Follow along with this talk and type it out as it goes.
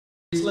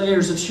These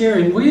layers of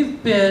sharing,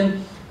 we've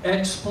been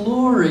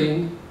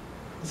exploring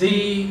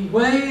the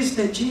ways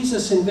that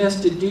Jesus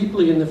invested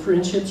deeply in the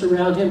friendships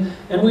around him,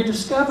 and we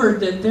discovered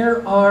that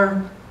there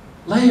are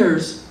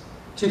layers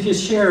to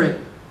his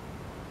sharing.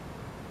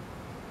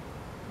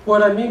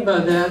 What I mean by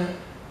that,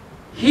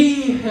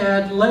 he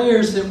had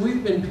layers that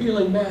we've been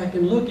peeling back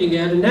and looking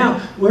at, and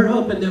now we're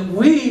hoping that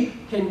we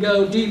can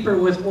go deeper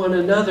with one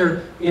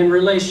another in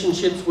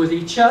relationships with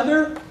each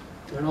other,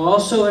 and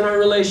also in our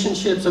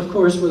relationships, of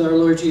course, with our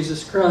Lord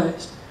Jesus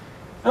Christ.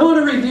 I want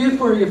to review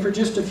for you for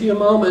just a few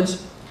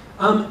moments.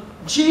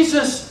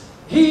 Jesus,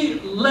 he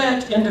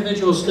let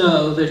individuals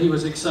know that he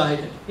was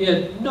excited. He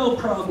had no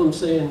problem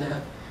saying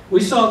that.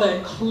 We saw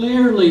that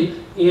clearly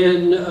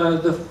in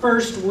the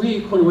first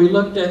week when we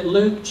looked at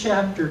Luke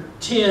chapter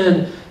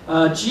 10.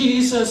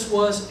 Jesus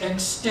was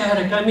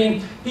ecstatic. I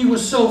mean, he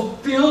was so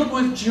filled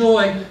with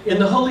joy in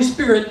the Holy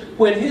Spirit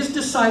when his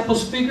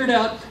disciples figured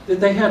out that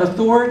they had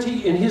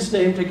authority in his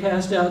name to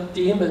cast out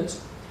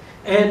demons.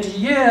 And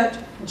yet,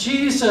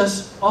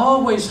 Jesus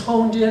always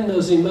honed in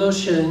those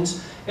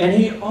emotions, and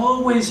he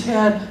always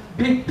had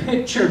big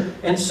picture.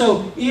 And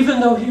so, even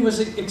though he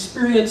was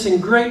experiencing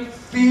great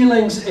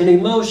feelings and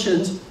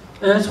emotions,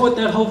 and that's what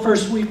that whole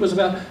first week was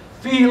about,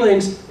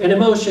 feelings and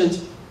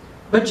emotions,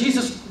 but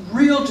Jesus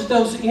reeled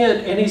those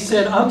in, and he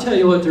said, I'll tell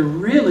you what to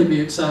really be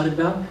excited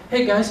about.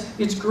 Hey guys,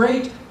 it's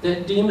great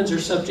that demons are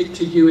subject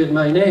to you in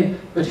my name,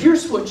 but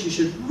here's what you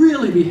should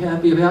really be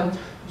happy about.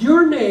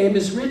 Your name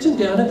is written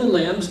down in the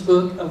Lamb's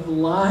Book of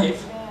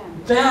Life.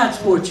 That's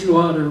what you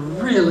ought to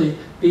really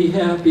be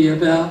happy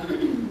about.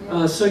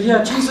 So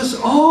yeah, Jesus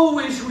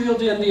always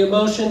reeled in the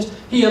emotions.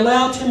 He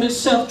allowed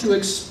himself to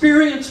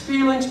experience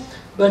feelings,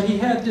 but he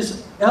had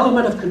this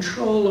element of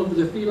control over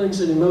the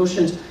feelings and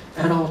emotions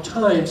at all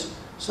times,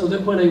 so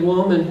that when a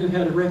woman who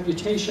had a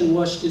reputation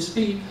washed his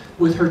feet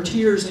with her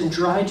tears and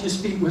dried his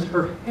feet with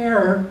her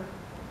hair,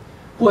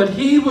 what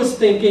he was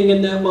thinking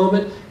in that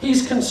moment,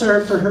 he's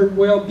concerned for her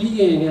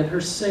well-being and her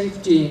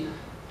safety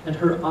and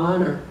her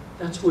honor.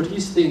 That's what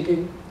he's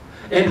thinking.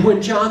 And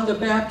when John the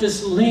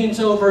Baptist leans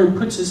over and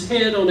puts his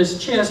head on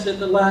his chest at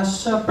the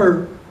Last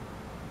Supper,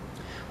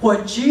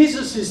 what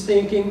Jesus is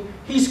thinking,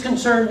 he's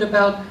concerned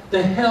about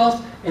the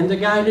health and the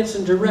guidance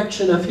and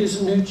direction of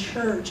his new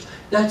church.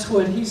 That's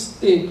what he's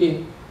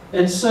thinking.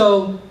 And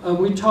so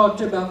we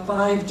talked about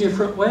 5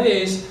 different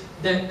ways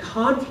that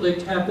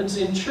conflict happens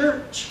in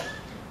church.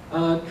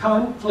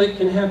 Conflict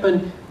can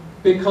happen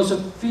because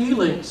of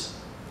feelings.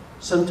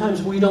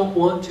 Sometimes we don't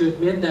want to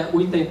admit that.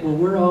 We think, well,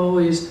 we're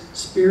always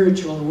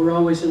spiritual and we're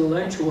always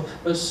intellectual.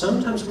 But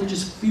sometimes we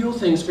just feel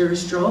things very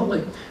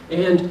strongly.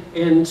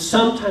 And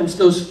sometimes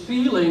those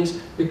feelings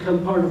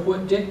become part of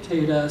what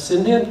dictate us.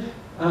 And then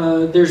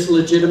there's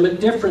legitimate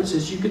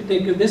differences. You could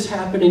think of this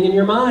happening in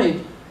your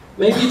mind.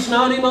 Maybe it's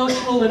not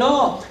emotional at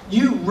all.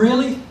 You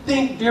really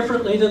think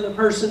differently than the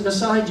person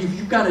beside you.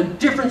 You've got a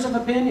difference of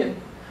opinion.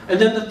 And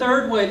then the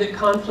third way that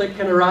conflict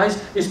can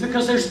arise is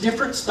because there's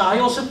different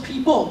styles of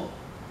people.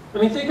 I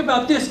mean, think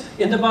about this.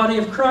 In the body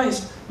of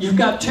Christ, you've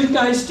got 2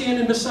 guys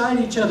standing beside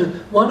each other.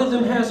 One of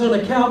them has on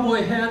a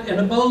cowboy hat and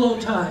a bolo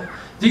tie.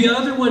 The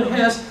other one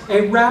has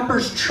a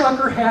rapper's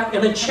trucker hat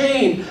and a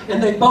chain.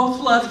 And they both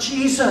love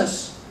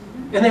Jesus.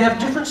 And they have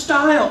different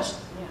styles.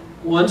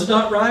 One's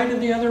not right and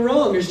the other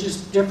wrong. There's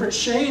just different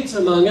shades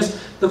among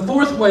us. The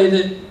fourth way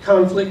that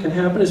conflict can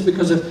happen is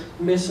because of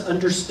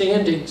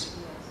misunderstandings.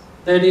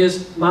 That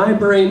is, my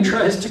brain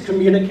tries to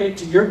communicate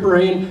to your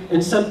brain,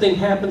 and something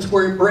happens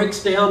where it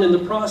breaks down in the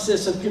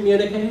process of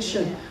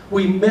communication.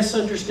 We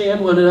misunderstand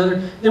one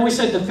another. Then we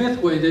said the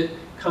 5th way that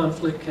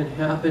conflict can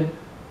happen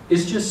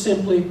is just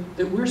simply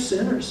that we're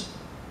sinners.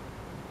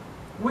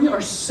 We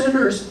are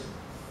sinners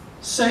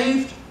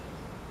saved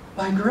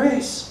by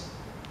grace.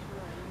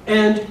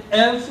 And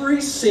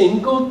every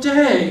single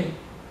day,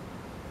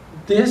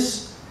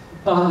 this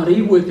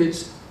body with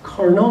its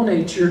carnal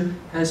nature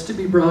has to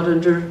be brought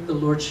under the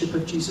lordship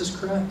of Jesus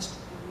Christ.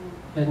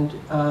 And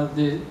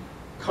the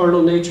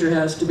carnal nature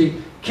has to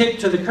be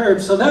kicked to the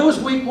curb. So that was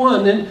week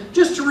 1. And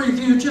just to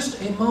review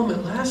just a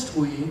moment, last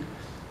week,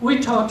 we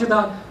talked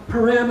about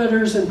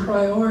parameters and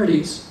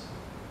priorities.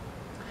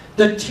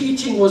 The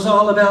teaching was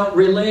all about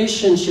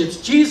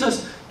relationships.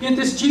 Jesus, get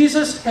this,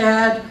 Jesus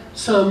had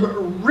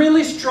some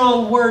really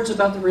strong words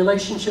about the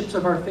relationships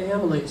of our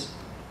families.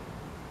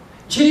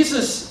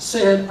 Jesus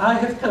said, I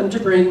have come to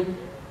bring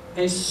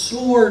a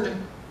sword,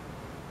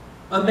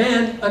 a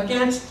man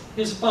against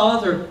his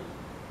father,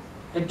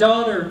 a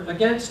daughter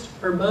against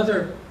her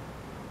mother,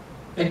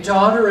 a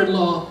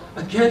daughter-in-law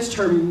against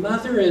her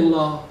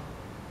mother-in-law.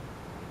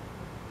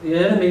 The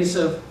enemies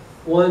of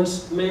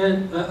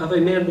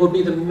a man will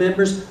be the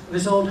members of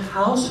his own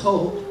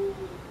household.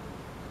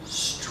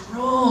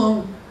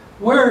 Strong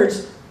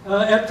words.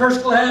 At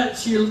first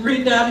glance, you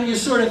read that and you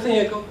sort of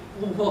think,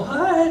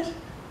 what?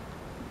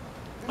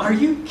 Are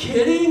you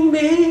kidding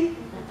me?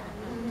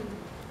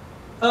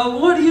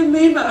 What do you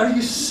mean by, are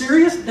you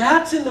serious?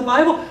 That's in the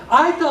Bible?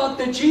 I thought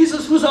that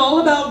Jesus was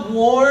all about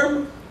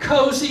warm,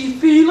 cozy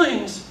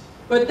feelings.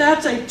 But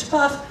that's a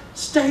tough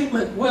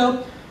statement.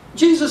 Well,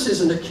 Jesus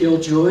isn't a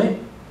killjoy.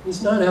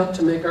 He's not out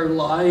to make our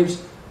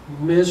lives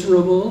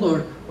miserable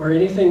or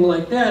anything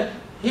like that.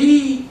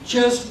 He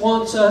just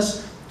wants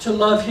us to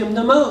love Him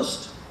the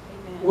most.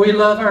 Amen. We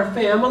love our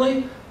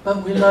family,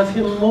 but we love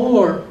Him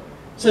more.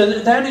 So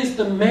that is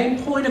the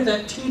main point of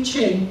that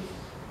teaching,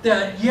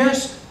 that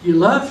yes, you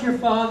love your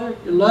father,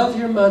 you love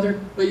your mother,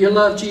 but you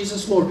love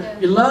Jesus more.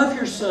 You love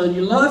your son,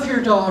 you love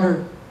your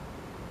daughter,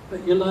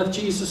 but you love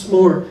Jesus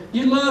more.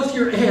 You love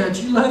your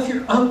aunt, you love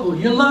your uncle,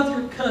 you love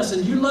your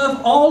cousin, you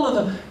love all of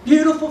the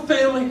beautiful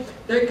family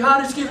that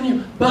God has given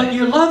you, but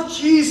you love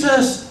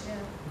Jesus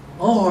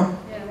more.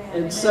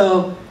 And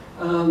so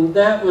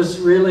that was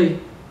really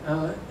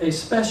a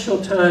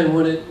special time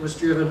when it was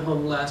driven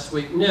home last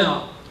week.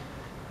 Now,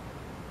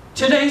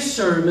 today's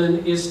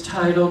sermon is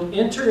titled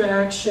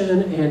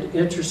Interaction and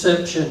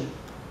Interception.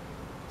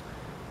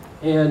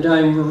 And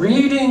I'm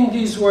reading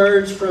these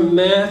words from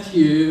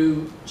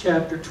Matthew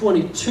chapter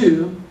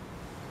 22.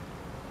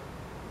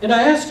 And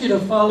I ask you to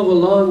follow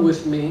along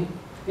with me.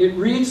 It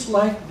reads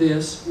like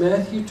this,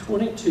 Matthew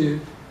 22,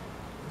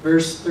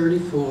 verse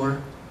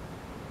 34.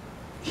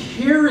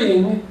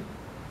 Hearing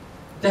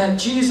that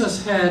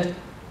Jesus had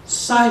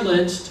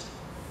silenced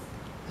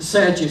the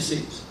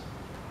Sadducees,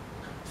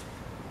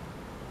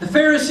 the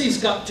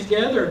Pharisees got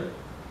together.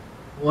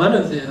 One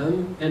of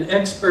them, an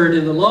expert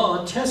in the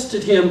law,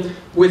 tested him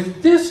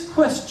with this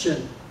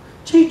question: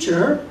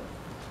 Teacher,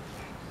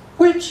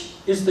 which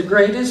is the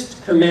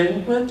greatest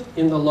commandment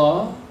in the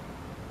law?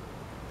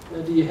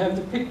 Now, do you have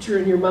the picture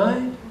in your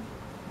mind?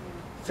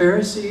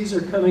 Pharisees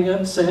are coming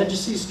up,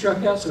 Sadducees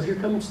struck out, so here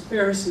comes the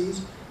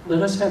Pharisees.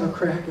 Let us have a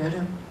crack at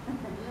him.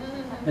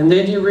 And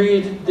then you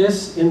read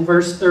this in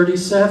verse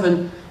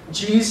 37.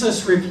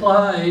 Jesus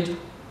replied,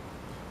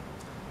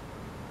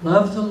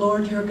 love the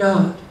Lord your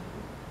God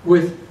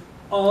with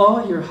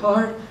all your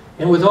heart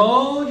and with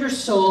all your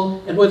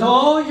soul and with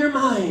all your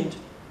mind.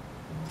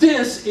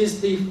 This is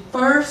the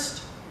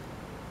first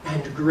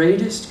and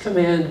greatest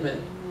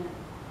commandment.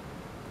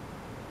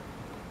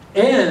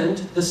 And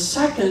the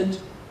second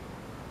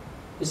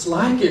is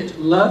like it.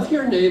 Love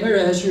your neighbor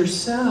as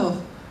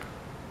yourself.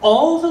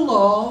 All the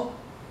law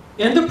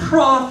and the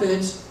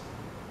prophets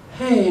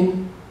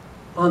hang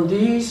on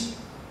these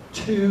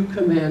two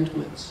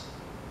commandments.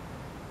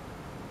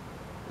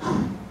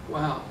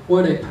 Wow,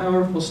 what a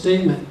powerful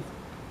statement.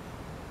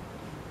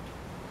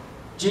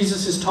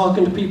 Jesus is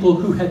talking to people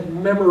who had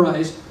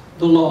memorized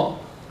the law.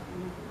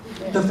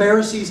 The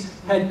Pharisees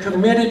had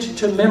committed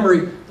to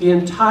memory the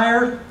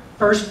entire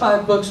first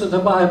 5 books of the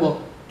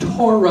Bible,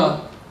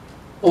 Torah,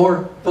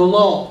 or the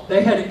law.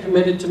 They had it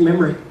committed to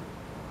memory.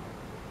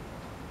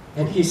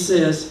 And he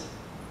says,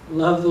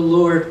 love the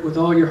Lord with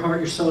all your heart,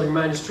 your soul, your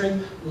mind, and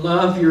strength.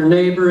 Love your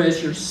neighbor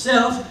as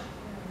yourself.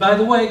 By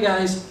the way,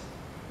 guys,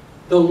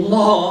 the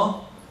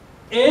law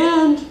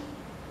and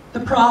the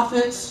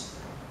prophets,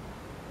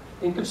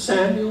 think of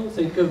Samuel,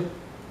 think of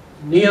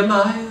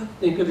Nehemiah,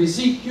 think of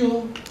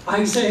Ezekiel,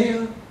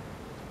 Isaiah,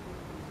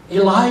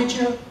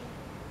 Elijah.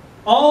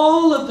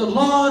 All of the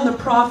law and the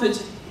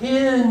prophets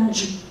hang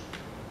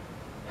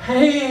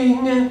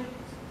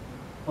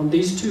on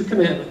these two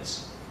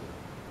commandments.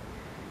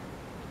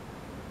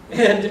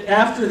 And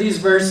after these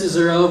verses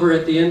are over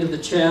at the end of the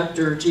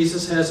chapter,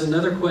 Jesus has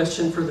another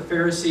question for the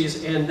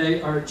Pharisees, and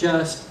they are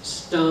just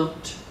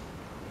stumped.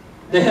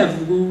 They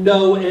have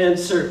no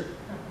answer.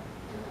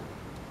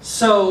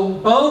 So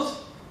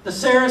both the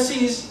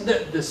Sadducees,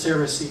 the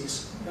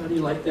Sadducees, how do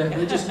you like that?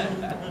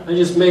 I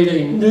just made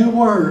a new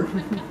word.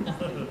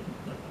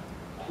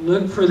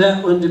 Look for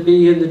that one to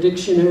be in the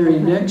dictionary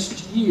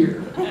next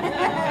year.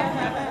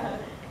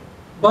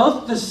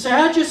 Both the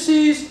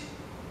Sadducees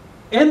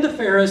and the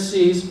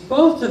Pharisees,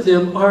 both of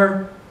them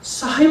are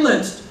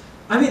silenced.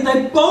 I mean,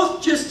 they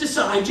both just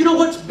decide, you know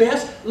what's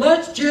best?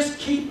 Let's just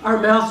keep our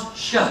mouths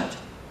shut.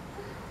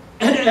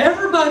 And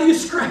everybody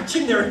is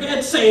scratching their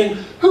head saying,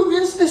 who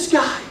is this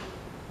guy?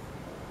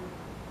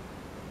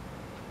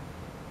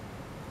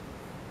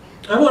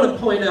 I want to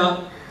point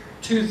out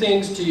 2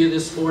 things to you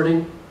this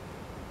morning.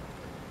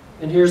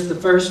 And here's the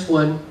first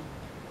one.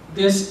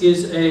 This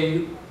is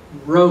a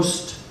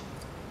roast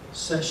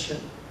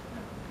session.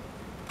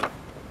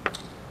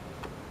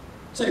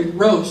 It's a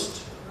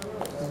roast.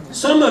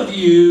 Some of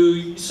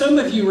you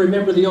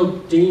remember the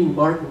old Dean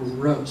Martin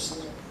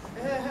roast.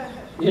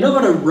 You know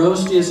what a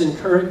roast is in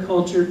current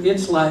culture?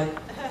 It's like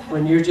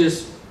when you're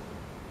just,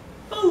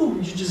 boom,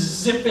 you're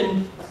just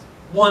zipping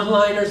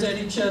one-liners at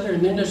each other,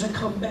 and then there's a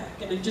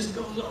comeback, and it just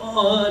goes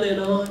on and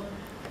on.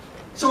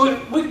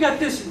 So we've got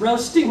this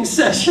roasting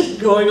session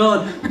going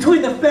on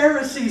between the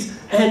Pharisees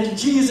and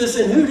Jesus,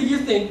 and who do you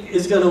think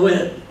is going to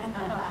win?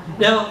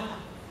 Now,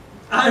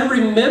 I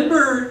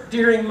remember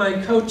during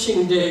my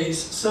coaching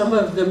days, some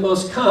of the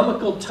most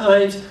comical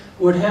times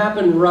would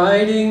happen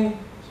riding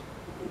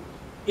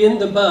in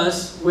the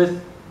bus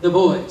with the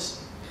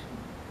boys.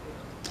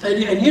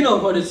 And you know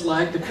what it's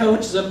like. The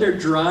coach is up there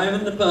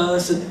driving the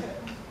bus, and the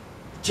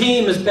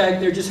team is back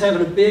there just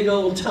having a big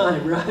old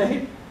time,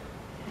 right?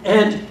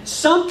 And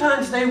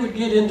sometimes they would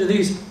get into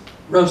these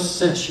roast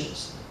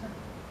sessions.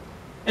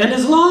 And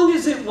as long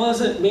as it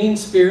wasn't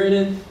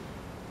mean-spirited,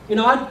 you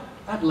know,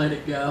 I'd let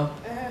it go.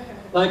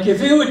 Like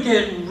if it would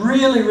get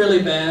really,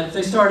 really bad, if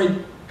they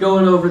started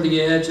going over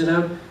the edge,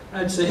 and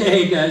I'd say,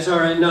 hey guys, all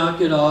right,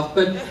 knock it off.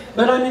 But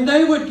I mean,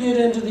 they would get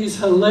into these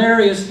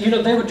hilarious, you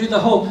know, they would do the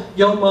whole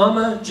yo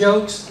mama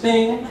jokes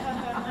thing.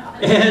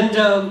 And,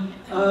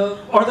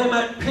 or they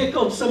might pick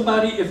on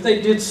somebody if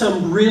they did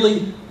some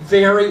really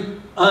very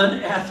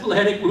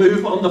unathletic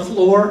move on the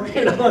floor.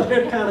 You know,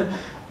 they'd kind of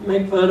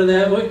make fun of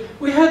that.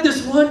 We had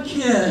this one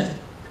kid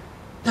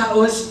that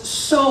was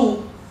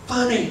so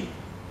funny.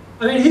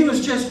 I mean, he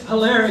was just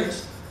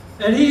hilarious.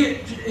 And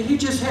he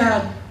just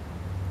had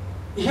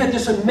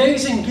this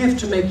amazing gift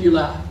to make you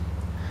laugh.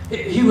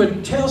 He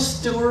would tell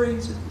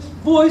stories, and his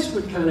voice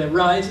would kind of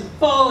rise and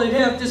fall. He'd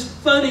have this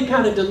funny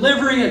kind of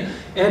delivery,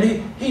 and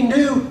he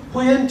knew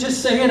when to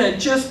say it at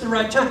just the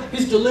right time.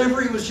 His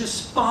delivery was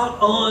just spot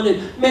on,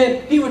 and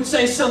man, he would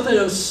say something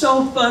that was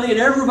so funny, and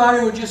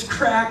everybody would just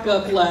crack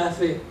up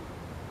laughing.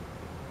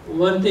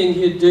 One thing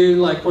he'd do,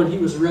 like when he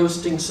was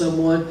roasting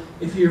someone,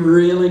 if he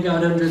really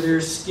got under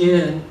their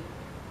skin,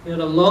 he had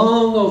a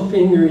long old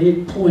finger,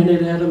 he'd point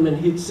it at them, and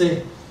he'd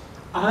say,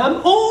 I'm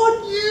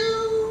on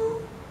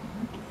you.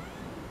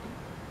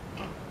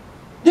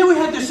 Then we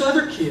had this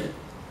other kid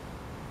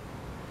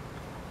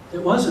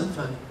that wasn't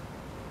funny.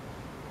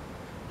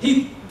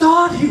 He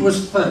thought he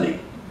was funny.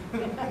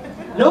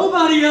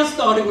 Nobody else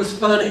thought he was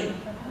funny.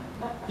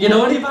 You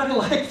know anybody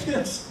like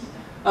this?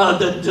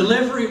 The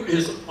delivery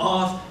is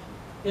off.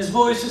 His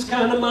voice is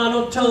kind of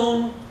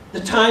monotone.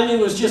 The timing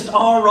was just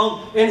all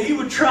wrong. And he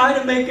would try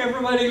to make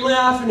everybody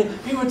laugh, and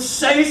he would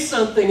say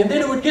something. And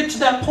then it would get to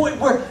that point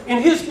where,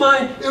 in his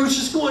mind, it was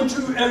just going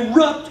to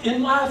erupt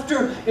in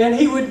laughter. And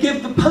he would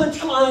give the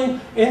punchline,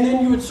 and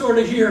then you would sort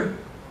of hear,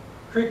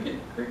 cricket,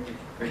 cricket,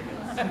 cricket.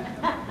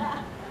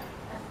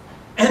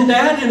 And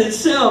that in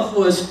itself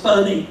was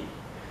funny.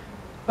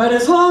 But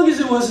as long as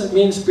it wasn't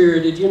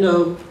mean-spirited, you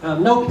know,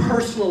 no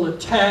personal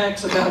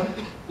attacks about,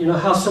 you know,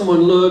 how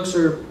someone looks,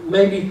 or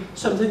maybe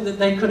something that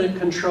they couldn't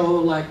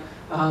control, like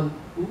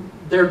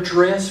their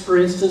dress, for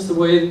instance,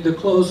 the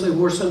clothes they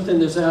wore, something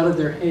that's out of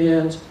their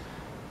hands.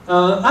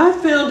 I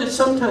found it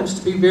sometimes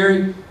to be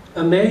very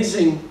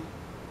amazing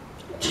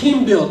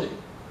team building.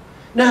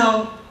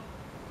 Now,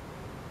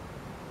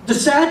 the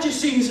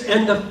Sadducees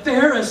and the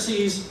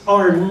Pharisees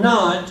are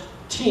not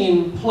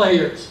team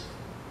players.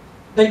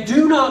 They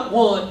do not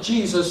want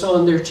Jesus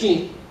on their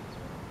team.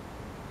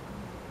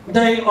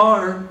 They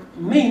are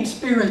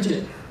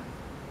mean-spirited.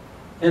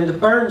 And the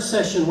burn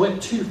session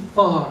went too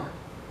far.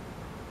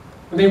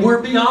 I mean,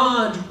 we're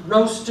beyond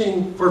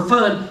roasting for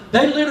fun.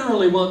 They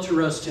literally want to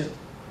roast him.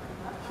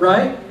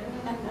 Right?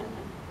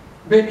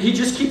 But he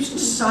just keeps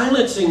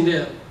silencing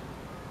them.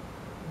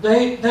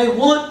 They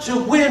want to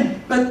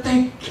win, but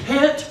they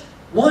can't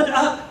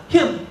one-up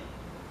him.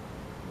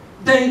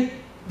 They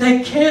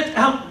can't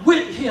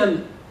outwit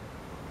him.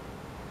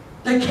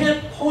 They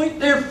can't point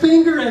their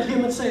finger at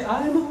him and say,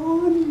 I'm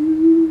on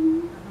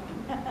you.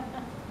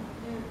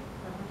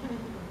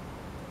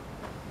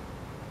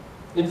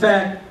 In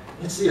fact,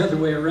 it's the other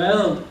way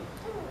around.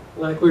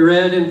 Like we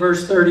read in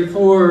verse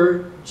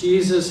 34,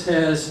 Jesus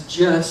has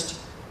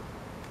just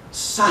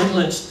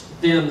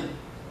silenced them.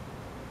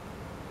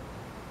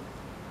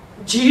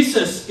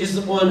 Jesus is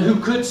the one who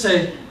could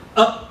say,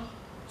 up,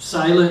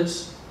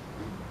 silence.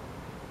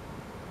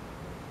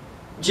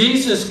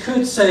 Jesus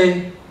could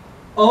say,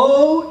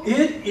 oh,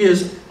 it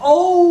is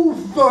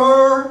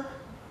over.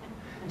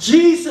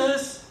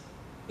 Jesus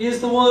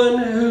is the one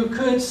who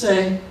could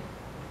say,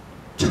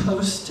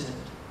 toasted.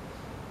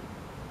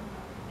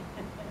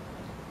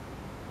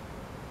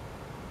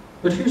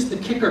 But here's the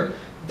kicker.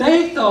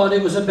 They thought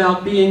it was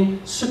about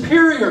being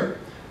superior.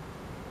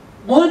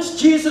 Once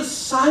Jesus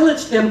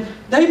silenced them,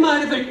 they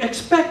might have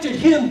expected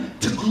him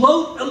to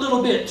gloat a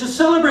little bit, to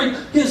celebrate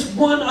his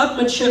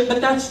one-upmanship,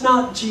 but that's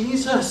not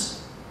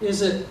Jesus,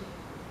 is it?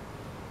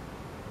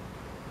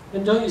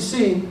 And don't you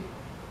see,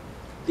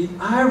 the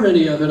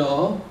irony of it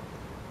all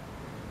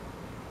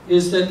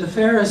is that the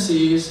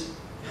Pharisees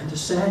and the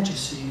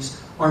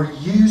Sadducees are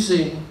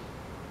using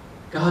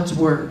God's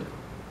Word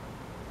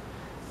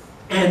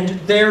and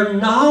their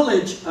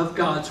knowledge of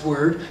God's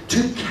Word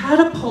to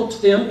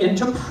catapult them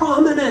into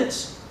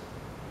prominence.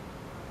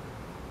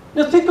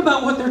 Now think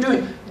about what they're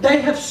doing. They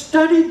have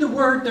studied the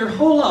Word their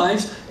whole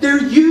lives.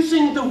 They're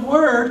using the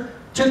Word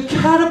to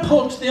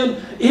catapult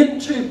them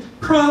into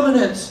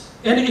prominence.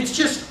 And it's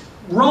just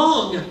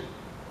wrong.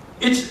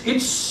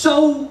 It's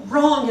so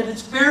wrong, and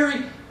it's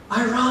very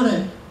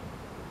ironic.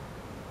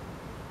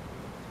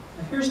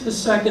 Now here's the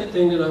second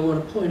thing that I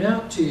want to point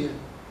out to you.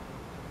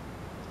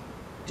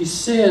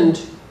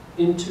 Descend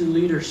into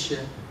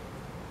leadership.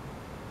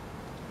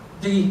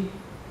 The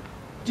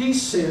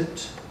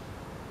descent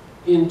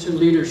into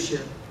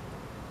leadership.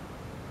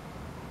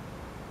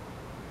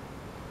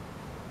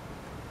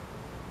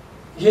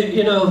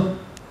 You know,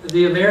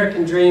 the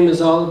American dream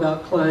is all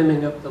about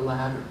climbing up the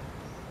ladder.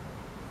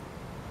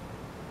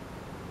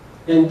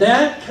 And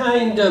that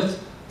kind of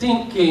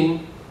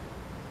thinking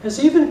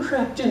has even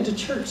crept into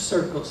church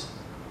circles.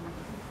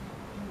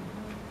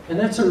 And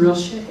that's a real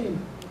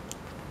shame.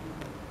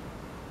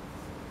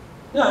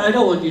 Now, I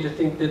don't want you to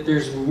think that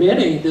there's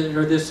many that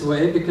are this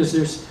way, because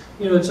there's,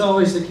 it's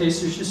always the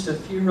case, there's just a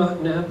few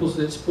rotten apples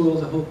that spoil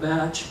the whole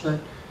batch. But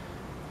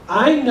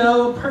I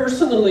know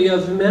personally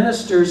of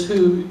ministers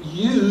who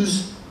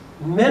use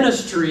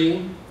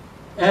ministry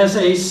as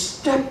a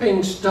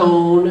stepping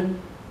stone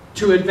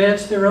to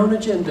advance their own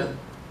agenda.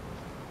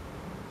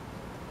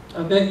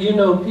 I bet you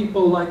know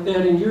people like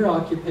that in your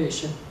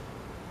occupation,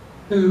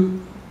 who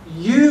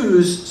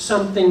use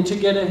something to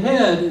get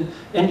ahead,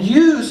 and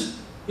use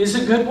is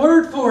a good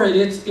word for it.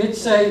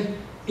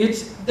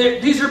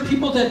 These are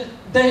people that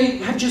they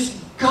have just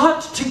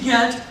got to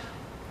get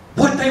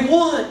what they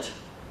want.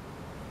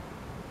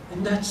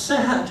 And that's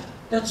sad.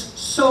 That's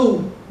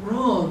so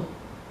wrong.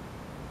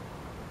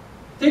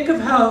 Think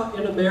of how,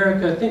 in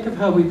America, think of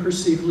how we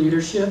perceive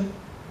leadership.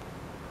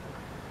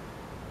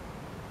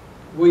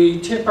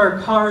 We tip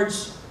our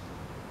cards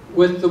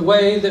with the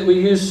way that we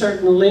use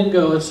certain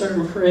lingo and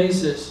certain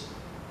phrases.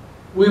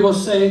 We will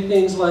say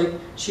things like,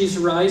 she's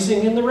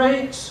rising in the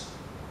ranks.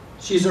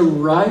 She's a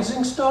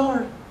rising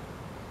star.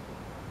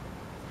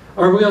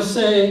 Or we'll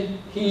say,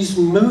 he's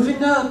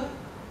moving up.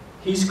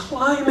 He's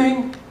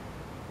climbing.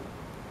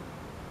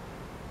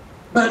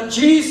 But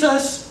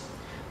Jesus,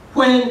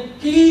 when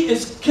he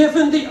is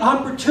given the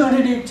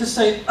opportunity to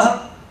say,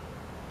 up,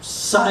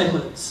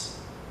 silence.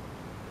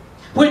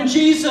 When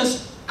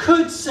Jesus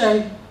could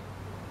say,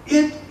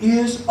 it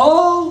is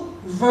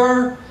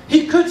over.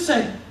 He could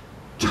say,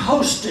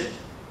 toast it.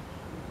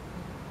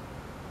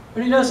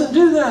 But he doesn't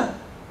do that.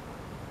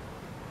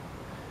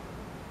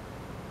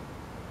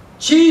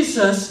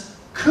 Jesus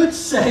could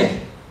say,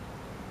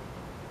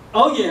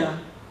 oh yeah,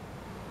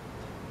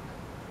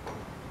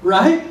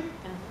 right?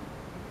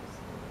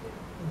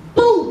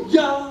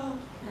 Booyah!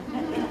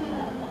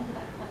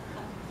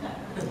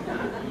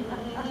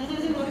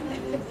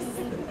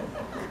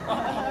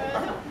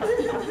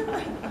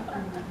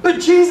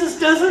 But Jesus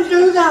doesn't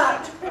do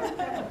that.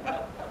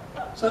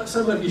 So,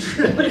 some of you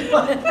really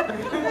like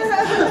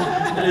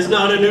that. It is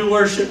not a new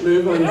worship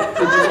move.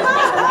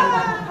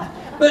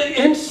 But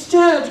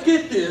instead,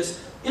 get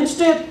this,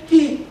 instead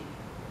he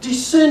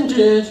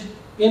descended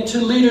into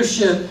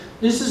leadership.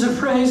 This is a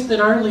phrase that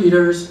our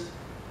leaders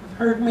have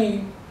heard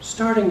me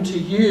starting to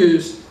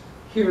use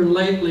here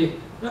lately.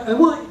 I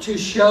want to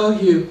show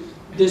you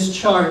this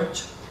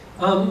chart.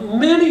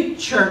 Many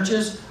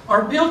churches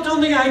are built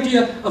on the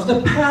idea of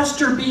the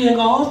pastor being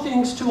all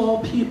things to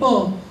all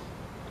people.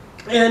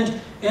 And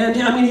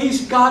I mean,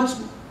 he's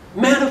God's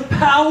man of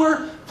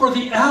power for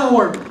the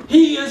hour.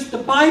 He is the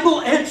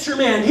Bible answer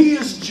man. He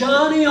is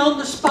Johnny on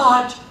the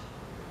spot.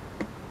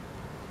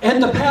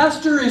 And the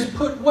pastor is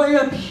put way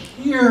up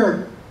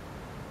here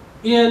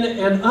in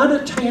an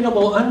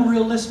unattainable,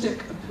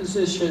 unrealistic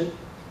position.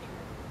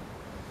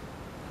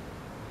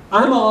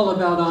 I'm all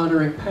about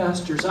honoring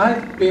pastors.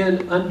 I've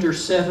been under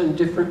 7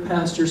 different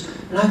pastors,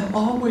 and I've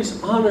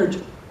always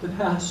honored the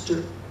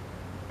pastor.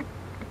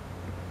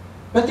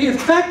 But the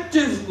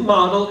effective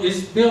model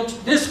is built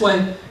this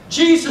way.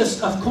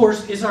 Jesus, of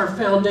course, is our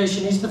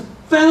foundation. He's the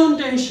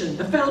foundation,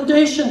 the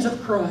foundations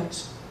of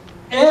Christ.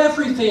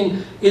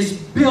 Everything is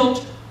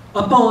built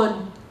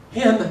upon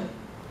Him.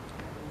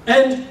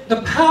 And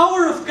the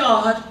power of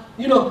God,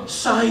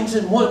 signs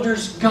and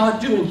wonders,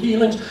 God doing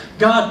healings,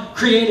 God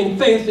creating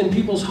faith in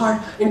people's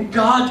heart, and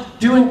God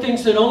doing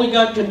things that only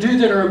God can do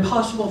that are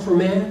impossible for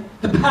man.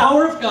 The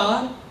power of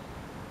God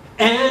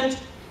and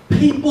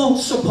people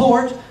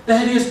support.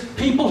 That is,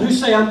 people who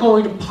say, I'm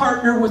going to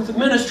partner with the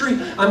ministry,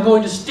 I'm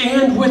going to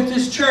stand with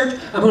this church,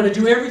 I'm going to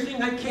do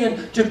everything I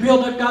can to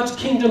build up God's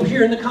kingdom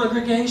here in the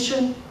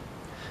congregation.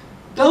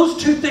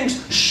 Those two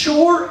things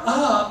shore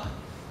up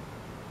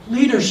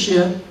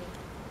leadership.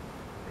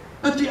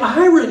 But the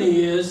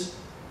irony is,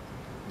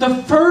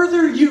 the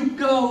further you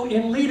go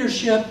in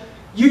leadership,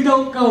 you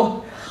don't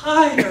go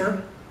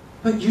higher,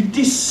 but you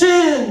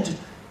descend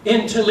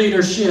into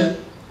leadership.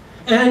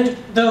 And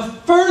the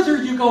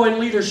further you go in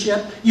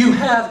leadership, you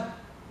have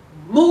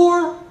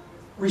more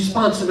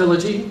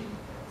responsibility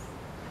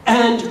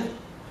and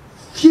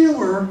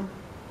fewer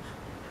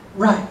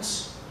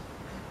rights.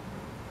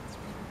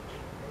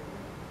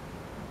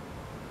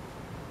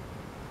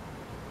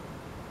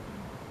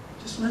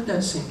 Just let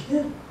that sink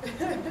in.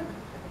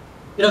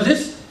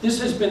 This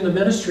has been the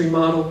ministry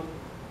model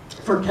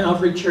for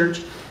Calvary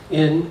Church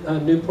in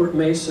Newport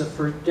Mesa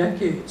for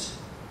decades.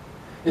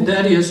 And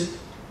that is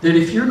that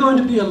if you're going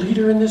to be a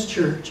leader in this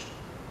church,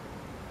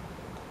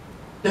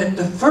 that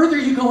the further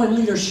you go in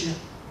leadership,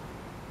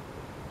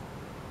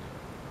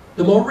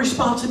 the more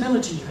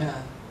responsibility you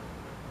have,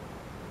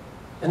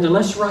 and the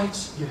less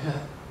rights you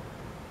have.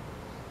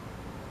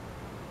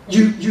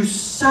 You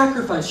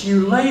sacrifice,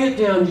 you lay it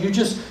down,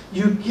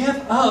 you give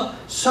up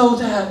so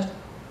that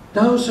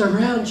those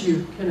around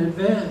you can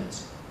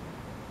advance.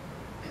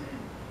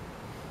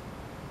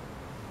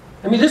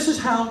 I mean, this is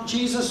how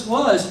Jesus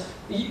was.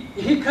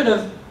 He could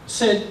have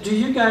said, do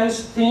you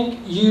guys think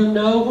you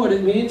know what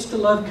it means to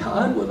love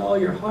God with all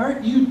your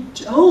heart? You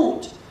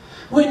don't.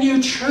 When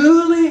you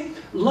truly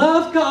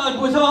love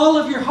God with all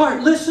of your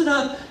heart, listen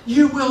up,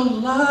 you will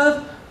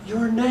love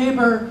your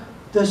neighbor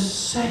the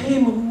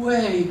same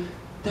way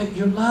that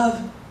you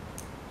love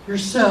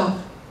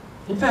yourself.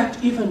 In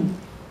fact, even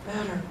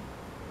better.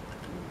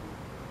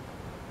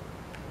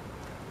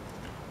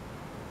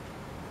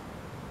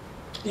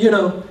 You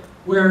know,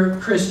 we're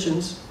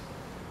Christians,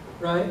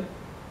 right?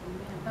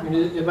 I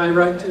mean, am I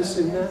right to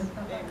assume that?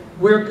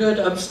 We're good,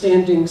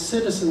 upstanding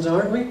citizens,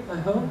 aren't we? I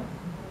hope.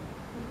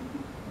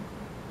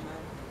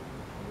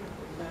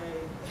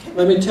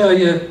 Let me tell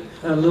you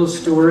a little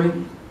story.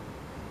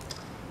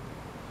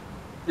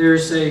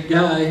 There's a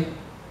guy,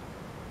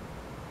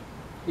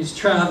 he's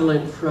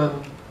traveling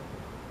from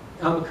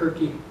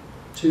Albuquerque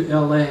to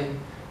LA.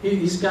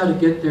 He's got to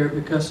get there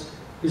because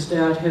his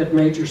dad had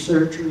major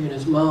surgery and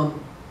his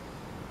mom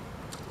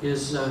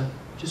is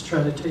just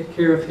trying to take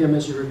care of him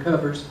as he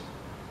recovers.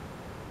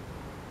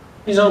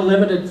 He's on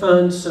limited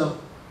funds, so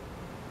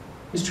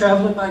he's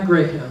traveling by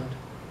Greyhound.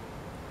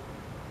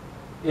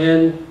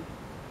 And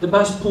the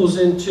bus pulls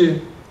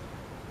into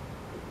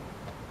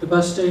the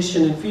bus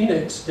station in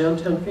Phoenix,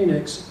 downtown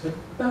Phoenix, at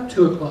about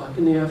 2 o'clock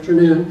in the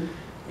afternoon.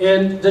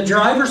 And the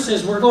driver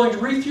says, we're going to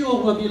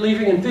refuel, we'll be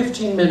leaving in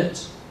 15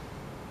 minutes.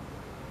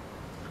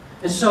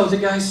 And so the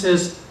guy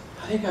says,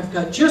 I think I've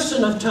got just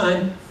enough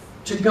time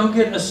to go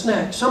get a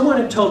snack. Someone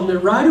had told him that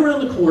right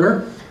around the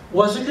corner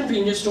was a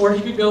convenience store.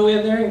 He could go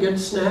in there and get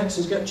snacks.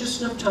 He's got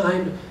just enough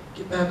time to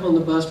get back on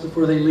the bus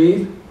before they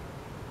leave.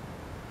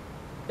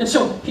 And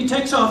so he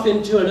takes off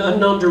into an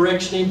unknown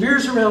direction. He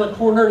veers around a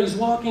corner and he's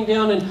walking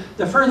down, and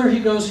the further he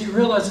goes, he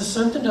realizes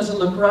something doesn't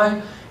look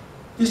right.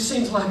 This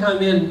seems like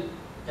I'm in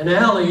an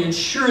alley, and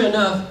sure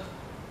enough,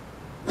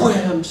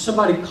 wham,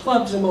 somebody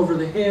clubs him over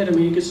the head. I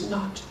mean, he gets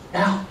knocked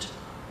out.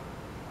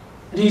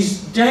 And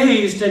he's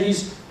dazed and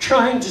he's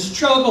trying to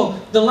struggle.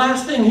 The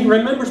last thing he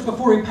remembers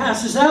before he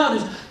passes out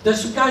is that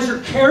some guys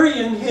are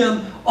carrying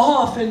him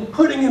off and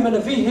putting him in a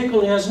vehicle,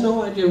 and he has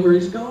no idea where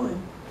he's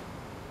going.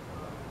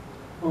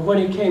 Well, when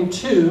he came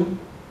to,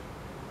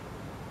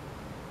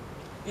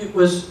 it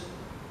was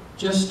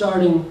just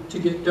starting to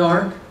get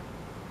dark.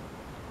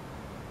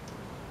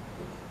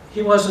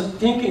 He wasn't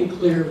thinking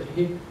clearly.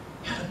 He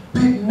had a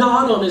big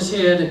knot on his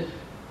head, and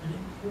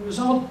it was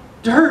all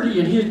dirty,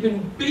 and he had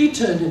been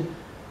beaten. And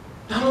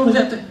not only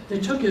that, they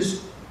took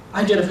his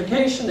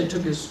identification, they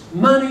took his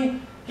money.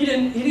 He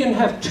didn't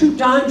have 2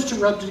 dimes to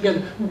rub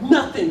together.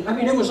 Nothing. I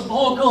mean, it was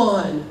all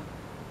gone.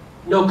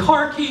 No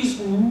car keys,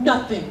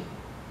 nothing.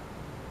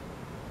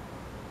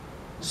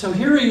 So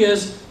here he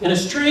is in a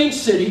strange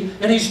city,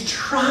 and he's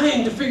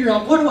trying to figure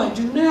out, what do I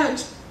do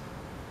next?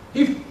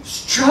 He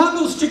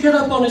struggles to get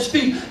up on his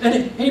feet,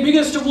 and he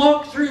begins to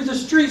walk through the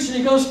streets, and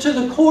he goes to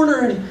the corner,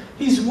 and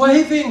he's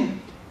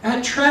waving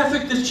at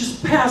traffic that's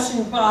just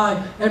passing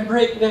by at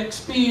breakneck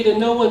speed, and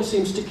no one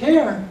seems to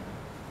care.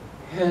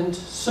 And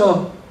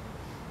so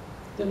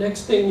the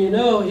next thing you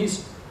know,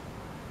 he's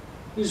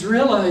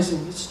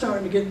realizing it's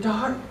starting to get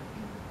dark.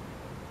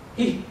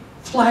 He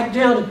flagged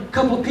down a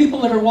couple of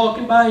people that are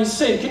walking by. He's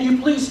saying, can you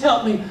please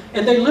help me?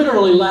 And they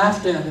literally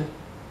laughed at him.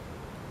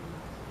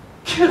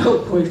 Get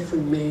away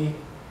from me.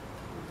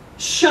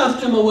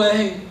 Shoved him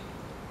away.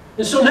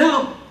 And so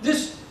now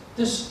this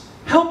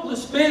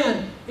helpless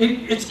man,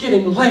 it's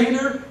getting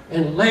later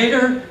and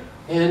later,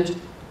 and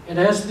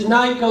as the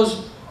night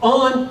goes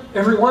on,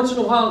 every once in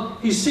a while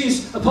he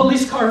sees a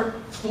police car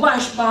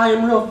flash by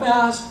him real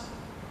fast.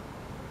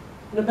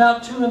 And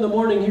about 2 in the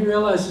morning he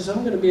realizes, I'm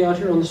going to be out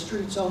here on the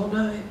streets all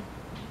night.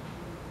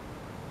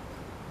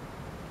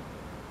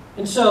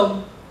 And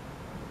so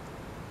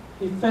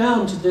he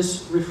found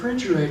this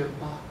refrigerator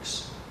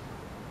box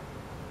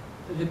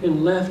that had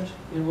been left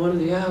in one of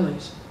the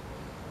alleys.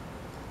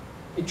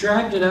 He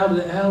dragged it out of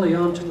the alley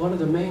onto one of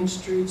the main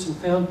streets and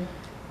found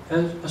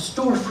a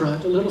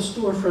storefront, a little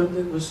storefront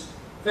that was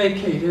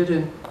vacated,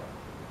 and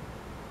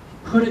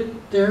he put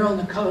it there on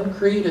the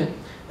concrete, and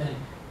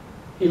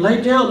he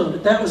laid down on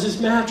it. That was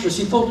his mattress.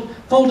 He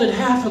folded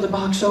half of the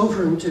box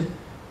over him to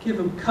give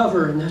him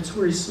cover, and that's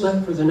where he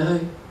slept for the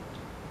night.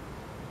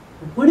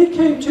 And when he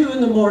came to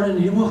in the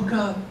morning, he woke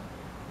up.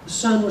 The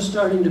sun was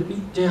starting to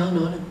beat down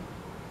on him.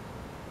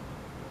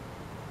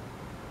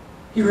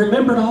 He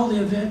remembered all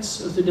the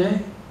events of the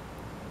day.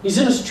 He's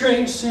in a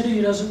strange city.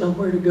 He doesn't know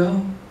where to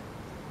go.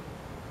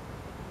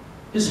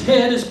 His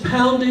head is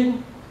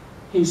pounding.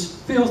 He's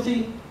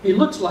filthy. He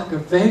looks like a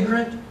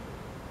vagrant.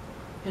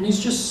 And he's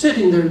just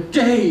sitting there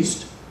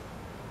dazed,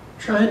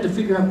 trying to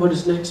figure out what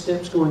his next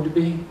step's going to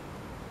be.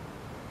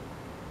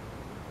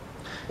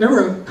 There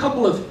were a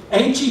couple of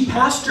AG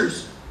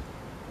pastors.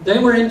 They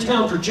were in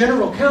town for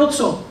general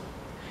council.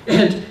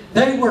 And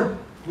they were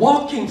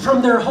walking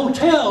from their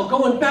hotel,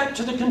 going back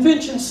to the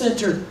convention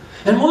center.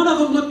 And one of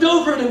them looked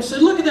over at him and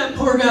said, look at that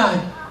poor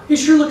guy. He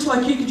sure looks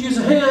like he could use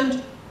a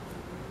hand.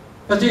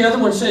 But the other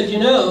one said, you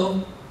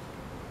know,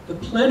 the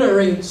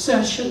plenary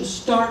session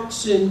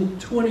starts in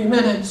 20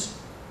 minutes.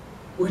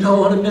 We don't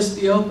want to miss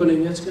the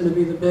opening. That's going to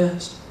be the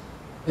best.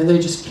 And they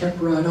just kept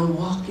right on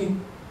walking.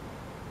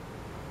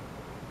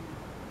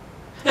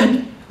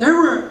 And there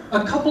were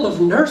a couple of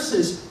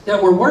nurses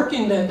that were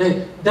working that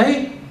day.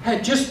 They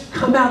had just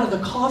come out of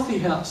the coffee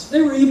house.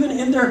 They were even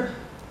in their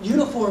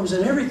uniforms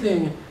and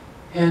everything.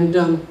 And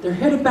they're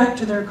headed back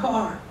to their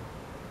car.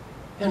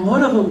 And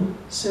one of them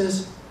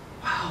says,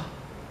 wow,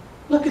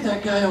 look at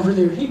that guy over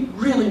there. He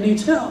really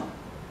needs help.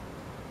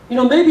 You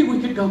know, maybe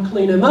we could go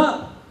clean him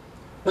up.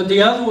 But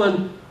the other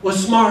one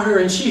was smarter,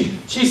 and she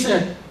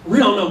said, we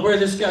don't know where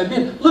this guy's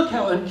been. Look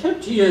how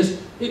unkempt he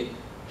is.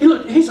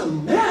 He's a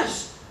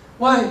mess.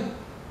 Why,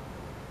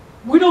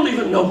 we don't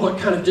even know what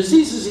kind of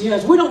diseases he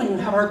has. We don't even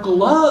have our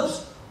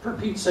gloves, for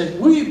Pete's sake.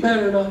 We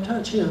better not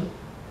touch him.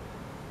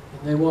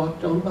 And they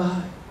walked on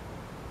by.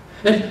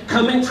 And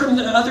coming from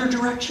the other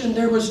direction,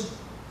 there was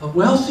a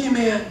wealthy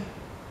man.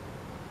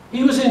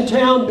 He was in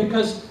town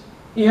because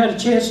he had a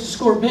chance to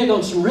score big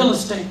on some real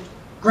estate.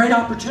 Great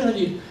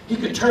opportunity. He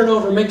could turn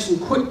over and make some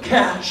quick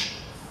cash.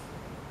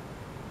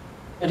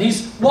 And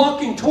he's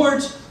walking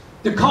towards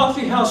the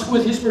coffee house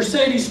with his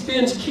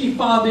Mercedes-Benz key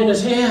fob in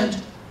his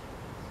hand.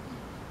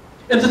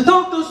 And the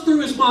thought goes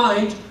through his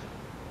mind,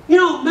 you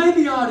know,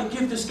 maybe I ought to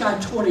give this guy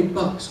 20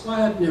 bucks.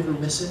 Why, I'd never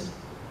miss it.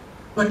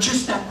 But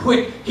just that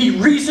quick, he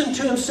reasoned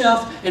to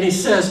himself and he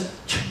says,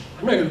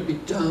 I'm not going to be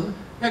dumb.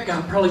 That guy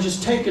will probably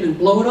just take it and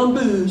blow it on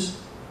booze.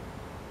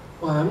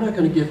 Why, I'm not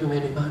going to give him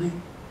any money.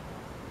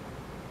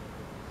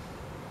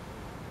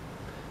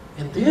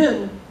 And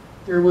then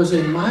there was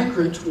a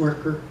migrant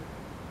worker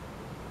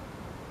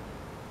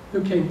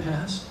who came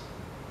past.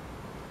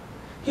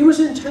 He was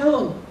in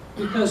town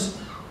because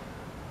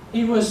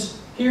he was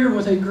here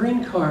with a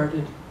green card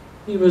and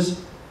he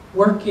was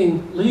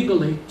working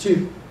legally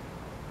to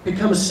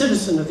become a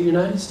citizen of the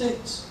United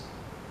States.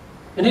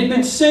 And he'd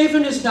been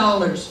saving his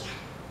dollars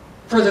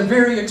for the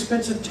very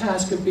expensive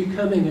task of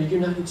becoming a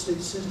United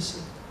States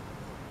citizen.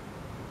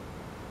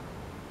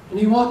 And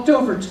he walked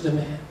over to the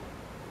man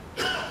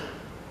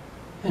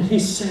and he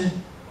said,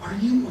 are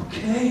you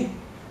okay?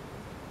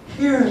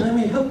 Here, let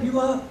me help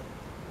you up.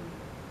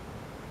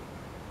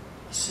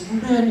 He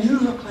said, man, you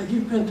look like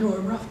you've been through a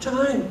rough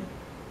time.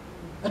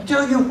 I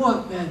tell you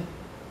what, man,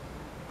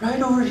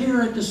 right over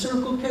here at the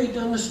Circle K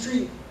down the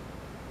street,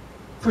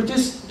 for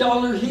this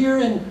 $1 here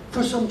and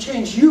for some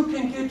change, you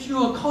can get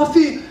you a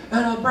coffee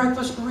and a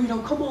breakfast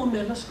burrito. Come on,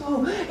 man, let's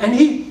go. And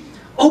he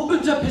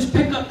opens up his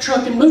pickup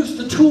truck and moves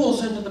the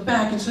tools into the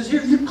back and says,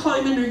 here, you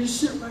climb in there, you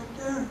sit right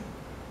there.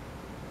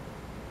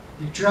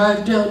 They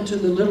drive down to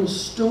the little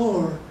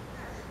store.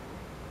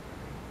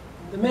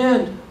 The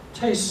man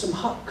tastes some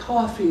hot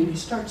coffee and he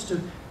starts to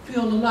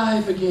feel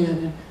alive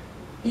again. And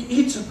he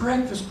eats a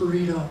breakfast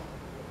burrito.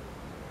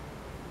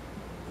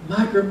 The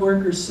migrant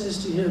worker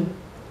says to him,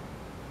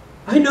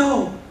 I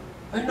know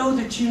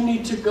that you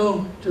need to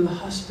go to the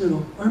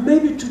hospital or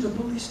maybe to the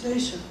police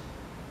station.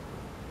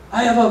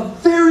 I have a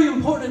very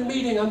important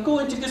meeting. I'm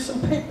going to get some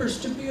papers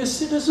to be a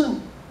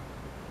citizen.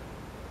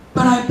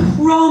 But I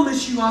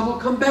promise you I will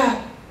come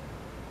back.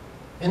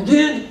 And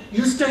then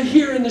you stay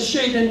here in the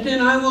shade and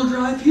then I will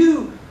drive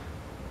you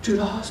to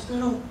the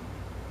hospital.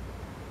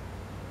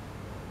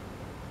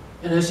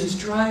 And as he's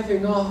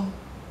driving off,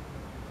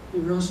 he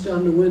rolls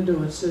down the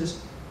window and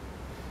says,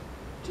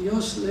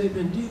 Dios le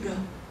bendiga.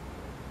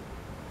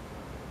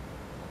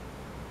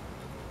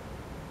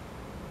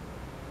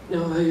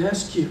 Now I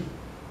ask you,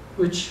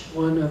 which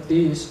one of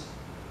these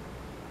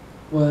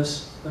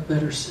was a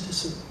better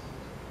citizen?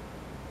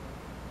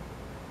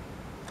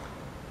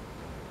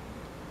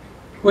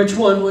 Which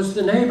one was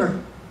the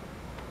neighbor?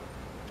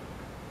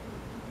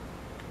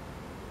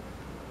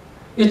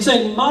 It's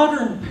a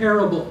modern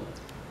parable.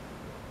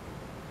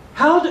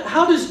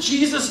 How does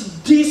Jesus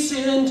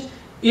descend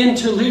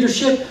into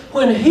leadership?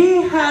 When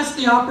he has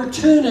the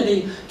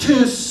opportunity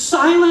to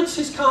silence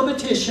his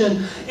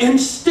competition,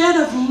 instead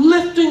of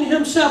lifting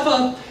himself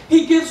up,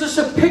 he gives us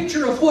a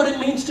picture of what it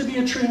means to be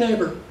a true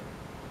neighbor.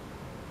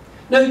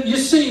 Now, you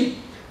see,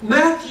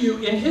 Matthew,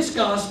 in his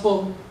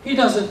gospel, he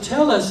doesn't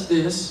tell us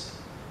this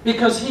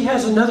because he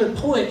has another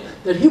point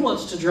that he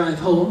wants to drive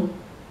home.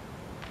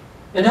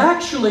 And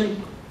actually,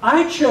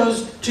 I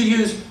chose to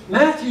use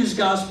Matthew's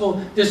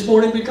gospel this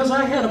morning because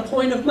I had a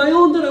point of my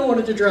own that I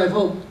wanted to drive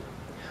home.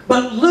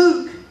 But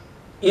Luke,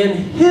 in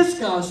his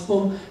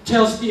gospel,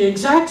 tells the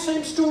exact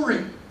same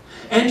story.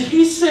 And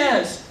he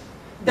says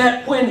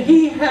that when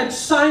he had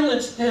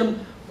silenced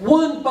them,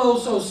 one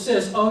bozo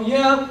says, oh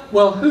yeah,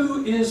 well,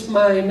 who is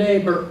my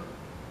neighbor?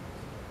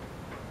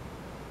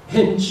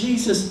 And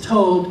Jesus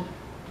told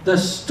the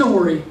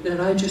story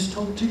that I just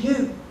told to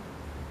you.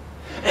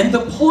 And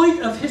the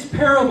point of his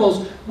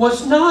parables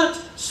was not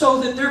so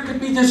that there could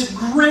be this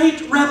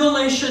great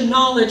revelation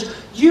knowledge.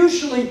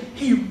 Usually,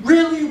 he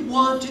really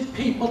wanted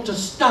people to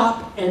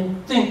stop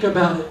and think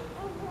about it.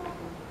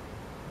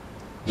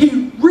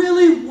 He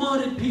really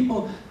wanted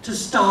people to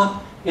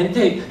stop and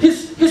think.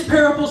 His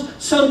parables,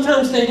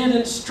 sometimes they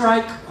didn't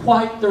strike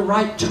quite the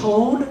right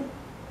tone.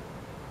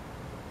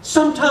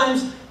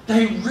 Sometimes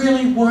they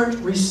really weren't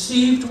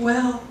received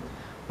well,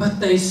 but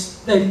they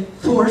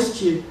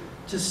forced you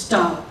to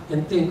stop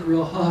and think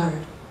real hard.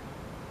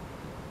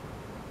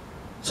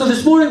 So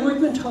this morning we've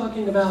been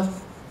talking about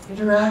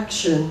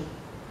interaction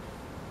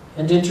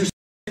and intercede.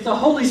 If the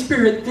Holy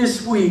Spirit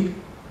this week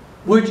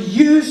would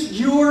use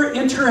your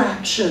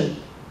interaction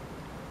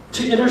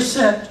to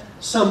intercept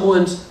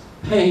someone's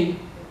pain.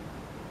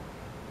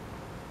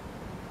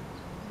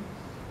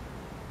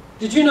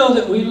 Did you know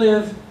that we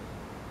live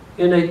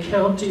in a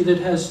county that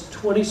has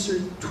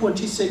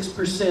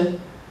 26%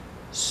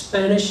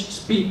 Spanish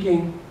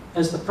speaking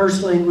as the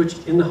first language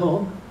in the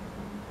home?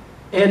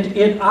 And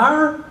in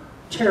our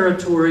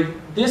territory,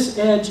 this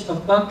edge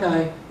of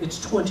Buckeye, it's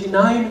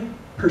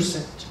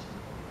 29%.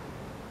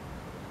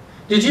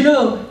 Did you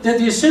know that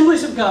the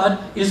Assemblies of God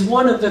is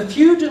one of the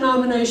few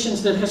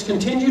denominations that has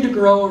continued to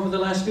grow over the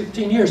last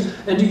 15 years?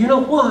 And do you know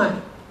why?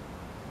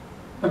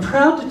 I'm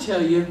proud to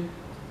tell you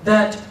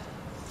that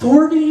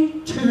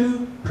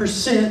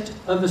 42%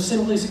 of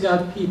Assemblies of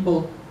God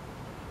people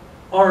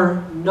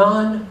are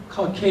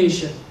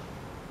non-Caucasian.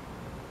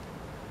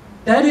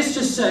 That is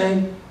to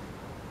say,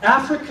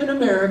 African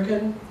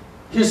American,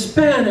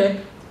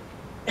 Hispanic,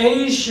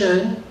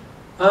 Asian,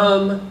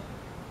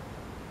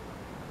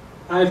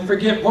 I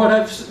forget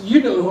what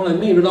you know what I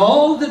mean, but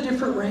all the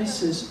different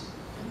races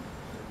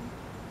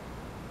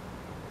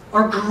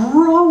are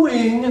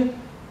growing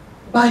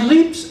by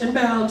leaps and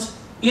bounds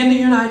in the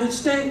United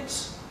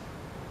States.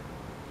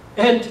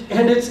 And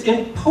it's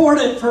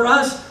important for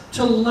us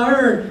to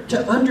learn,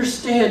 to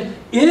understand,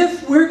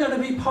 if we're going to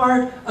be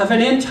part of an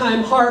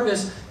end-time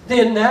harvest,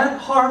 then that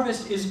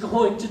harvest is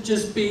going to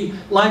just be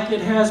like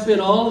it has been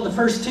all of the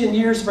first 10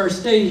 years of our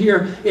stay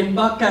here in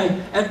Buckeye,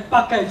 at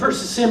Buckeye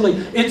First Assembly.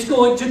 It's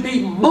going to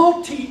be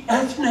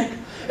multi-ethnic.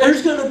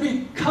 There's going to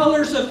be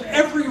colors of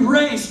every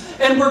race,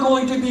 and we're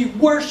going to be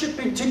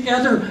worshiping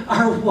together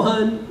our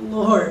one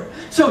Lord.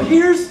 So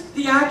here's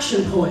the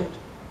action point.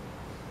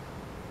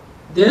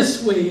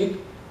 This week,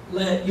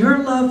 let your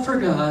love for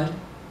God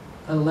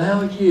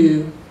allow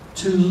you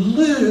to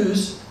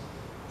lose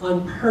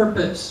on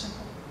purpose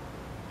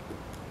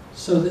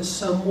so that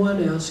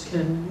someone else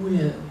can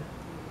win.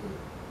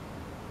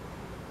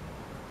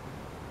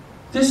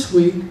 This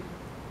week,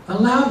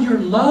 allow your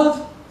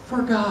love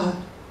for God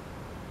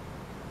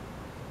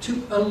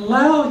to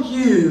allow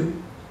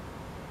you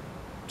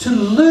to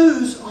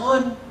lose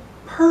on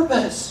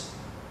purpose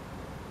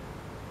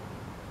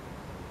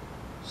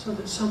so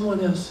that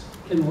someone else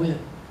can win.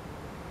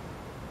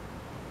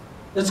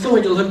 That's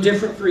going to look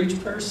different for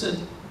each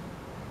person.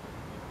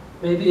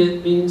 Maybe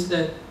it means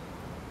that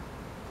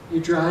you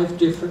drive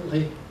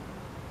differently.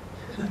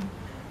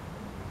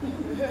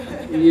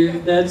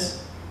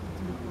 That's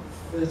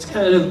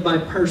kind of my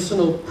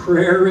personal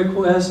prayer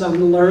request.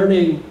 I'm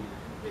learning.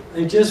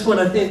 And just when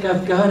I think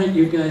I've got it,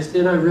 you guys,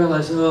 then I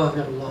realize, oh, I've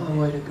got a long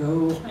way to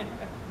go.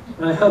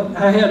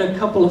 I had a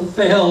couple of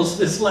fails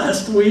this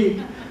last week.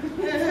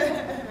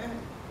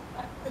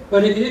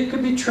 But it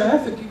could be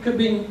traffic. It could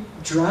be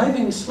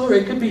driving slower.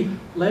 It could be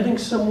letting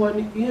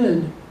someone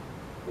in,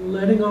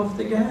 letting off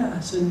the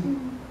gas,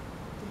 and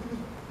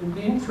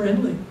being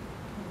friendly.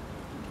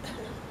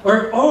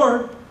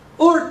 Or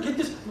get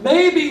this,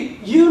 maybe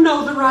you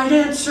know the right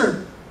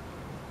answer.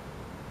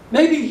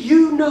 Maybe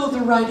you know the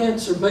right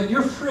answer, but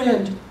your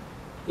friend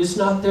is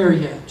not there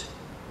yet.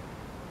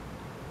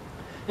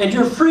 And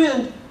your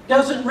friend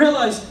doesn't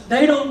realize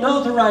they don't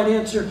know the right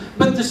answer,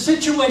 but the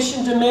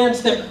situation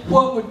demands that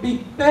what would be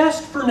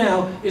best for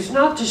now is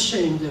not to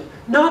shame them,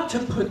 not to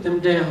put them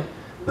down,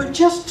 but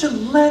just to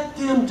let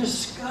them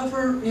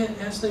discover it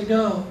as they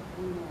go.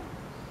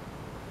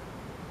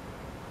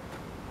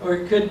 Or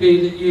it could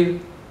be that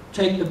you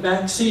take the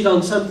back seat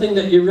on something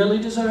that you really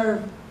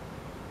deserve.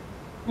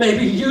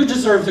 Maybe you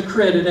deserve the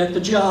credit at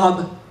the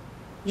job.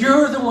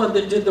 You're the one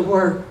that did the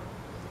work.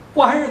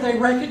 Why are they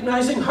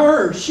recognizing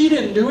her? She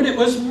didn't do it, it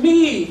was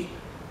me.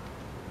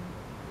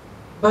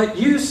 But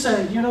you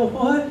say, you know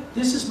what?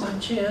 This is my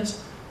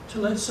chance to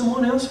let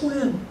someone else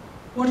win.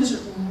 What does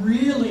it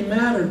really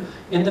matter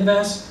in the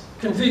vast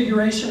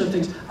configuration of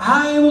things?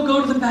 I will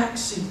go to the back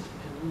seat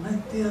and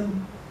let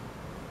them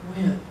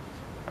win.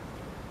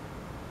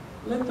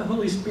 Let the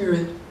Holy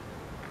Spirit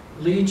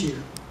lead you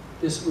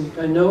this week.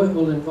 I know it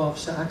will involve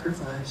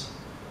sacrifice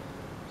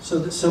so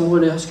that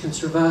someone else can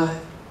survive.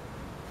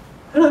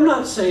 And I'm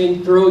not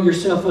saying throw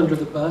yourself under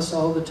the bus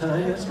all the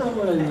time. That's not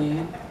what I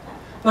mean.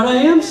 But I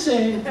am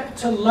saying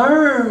to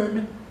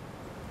learn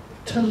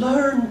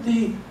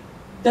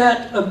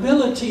that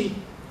ability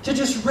to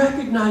just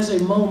recognize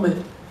a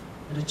moment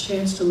and a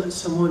chance to let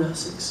someone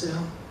else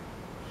excel.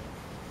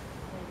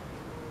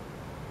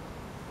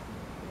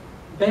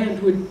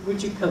 Band,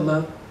 would you come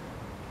up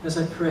as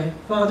I pray?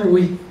 Father,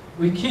 we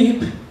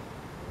keep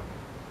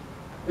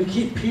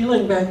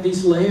peeling back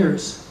these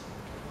layers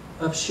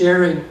of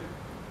sharing.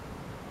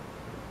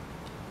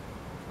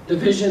 The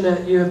vision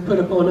that you have put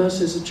upon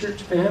us as a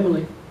church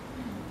family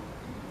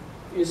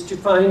is to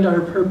find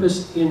our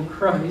purpose in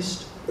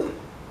Christ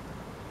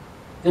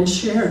and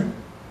share.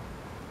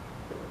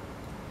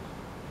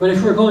 But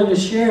if we're going to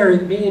share,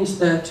 it means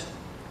that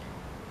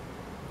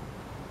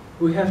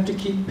we have to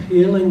keep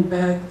peeling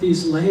back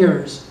these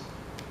layers.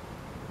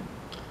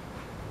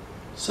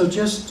 So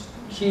just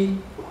keep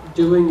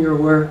doing your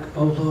work,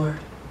 oh Lord.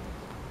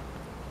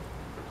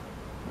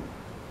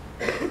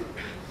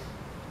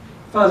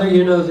 Father,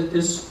 you know that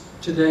this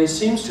today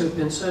seems to have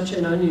been such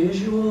an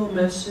unusual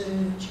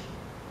message.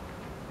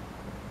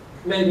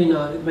 Maybe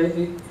not.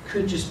 It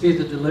could just be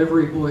the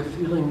delivery boy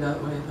feeling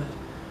that way,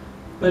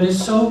 but it's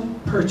so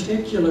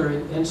particular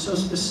and so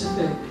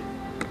specific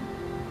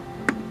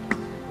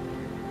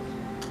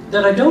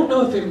that I don't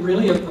know if it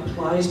really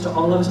applies to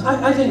all of us.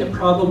 I think it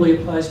probably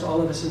applies to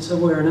all of us in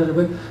some way or another,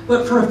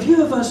 but for a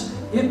few of us,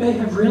 it may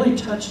have really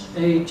touched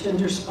a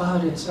tender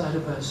spot inside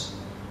of us.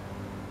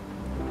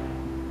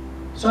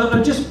 So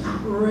I'm just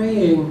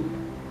praying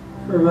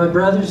for my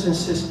brothers and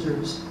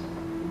sisters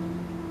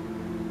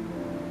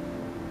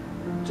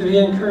to be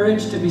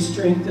encouraged, to be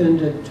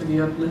strengthened, and to be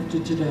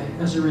uplifted today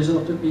as a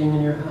result of being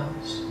in your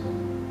house.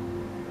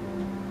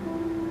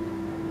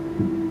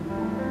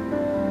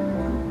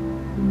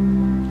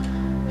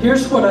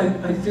 Here's what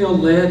I feel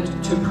led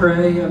to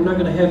pray. I'm not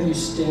going to have you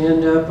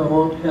stand up. I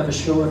won't have a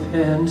show of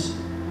hands.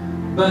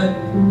 But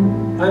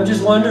I'm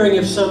just wondering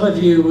if some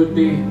of you would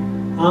be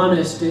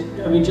honest,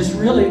 just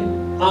really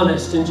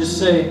honest, and just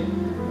say,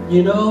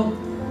 you know,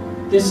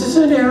 this is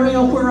an area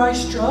where I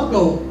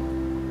struggle.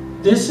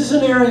 This is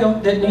an area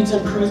that needs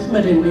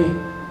improvement in me.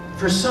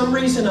 For some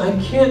reason, I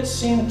can't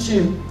seem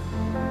to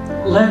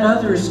let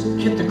others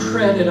get the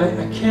credit.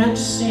 I can't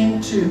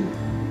seem to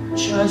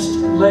just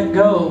let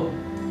go.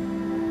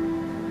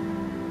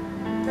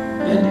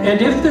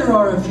 And if there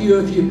are a few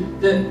of you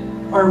that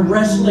are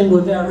wrestling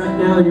with that right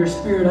now in your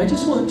spirit, I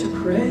just want to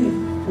pray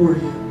for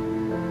you.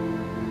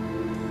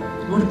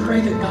 I want to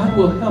pray that God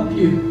will help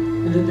you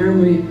and that there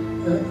will be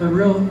a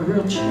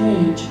real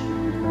change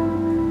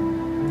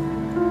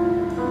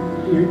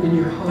in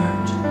your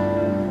heart.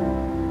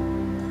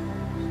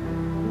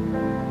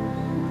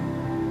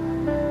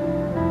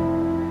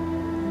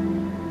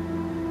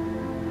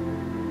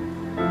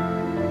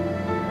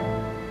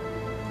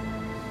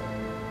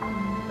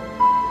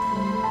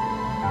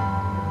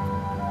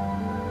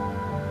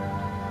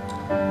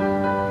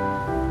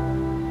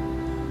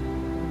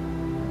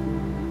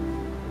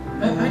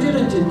 I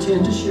didn't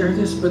intend to share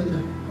this, but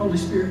the Holy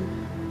Spirit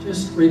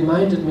just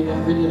reminded me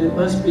of it, and it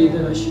must be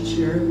that I should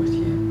share it with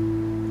you.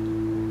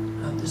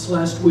 This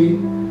last week,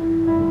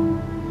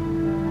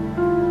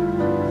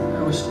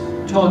 I was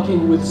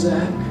talking with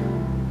Zach.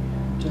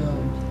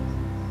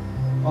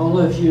 And, all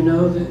of you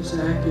know that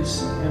Zach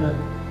is in a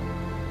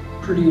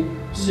pretty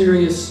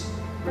serious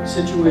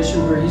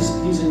situation where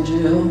he's in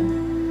jail.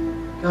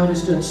 God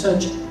has done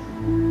such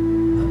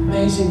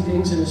amazing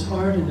things in his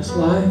heart and his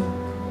life.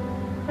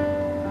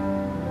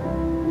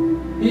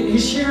 He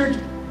shared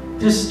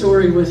this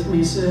story with me.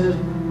 He said,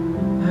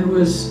 I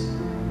was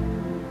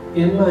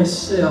in my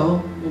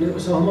cell, and it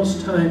was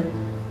almost time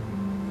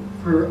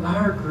for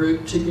our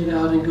group to get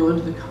out and go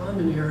into the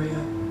common area.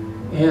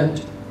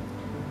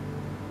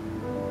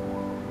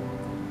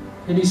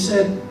 And he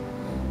said,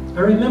 I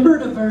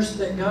remembered a verse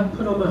that God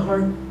put on my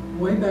heart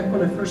way back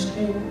when I first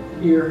came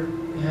here,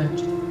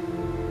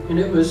 and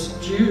it was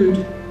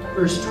Jude,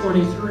 verse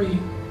 23.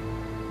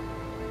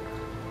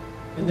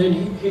 And then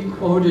he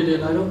quoted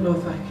it. I don't know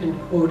if I can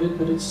quote it,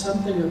 but it's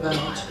something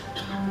about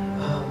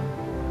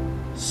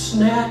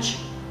snatch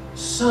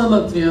some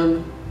of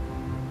them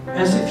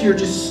as if you're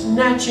just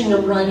snatching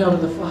them right out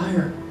of the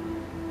fire.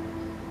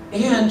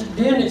 And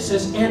then it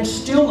says, and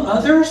still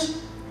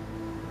others,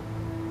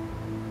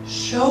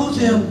 show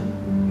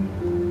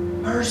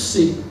them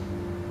mercy.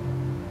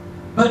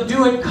 But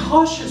do it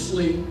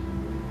cautiously.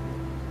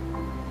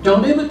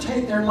 Don't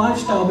imitate their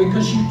lifestyle,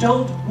 because you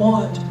don't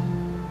want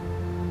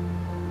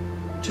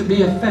to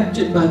be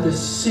affected by the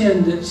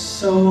sin that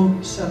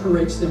so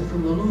separates them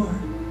from the Lord.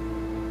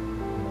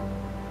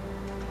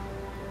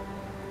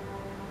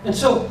 And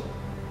so,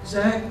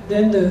 Zach,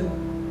 then the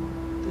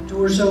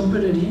doors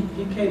opened, and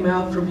he came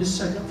out from his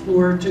second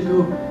floor to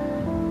go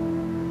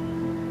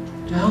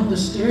down the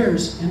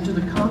stairs into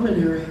the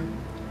common area.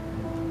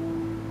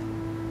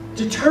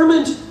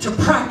 Determined to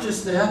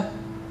practice that.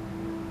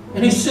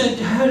 And he said,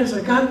 Dad, as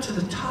I got to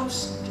the top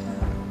step,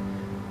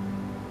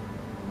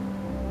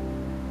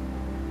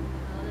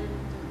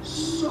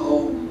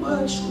 so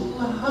much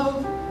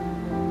love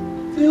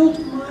filled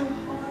my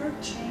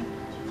heart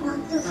for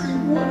every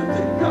one of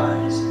the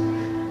guys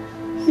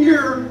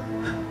here.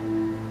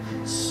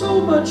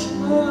 So much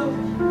love.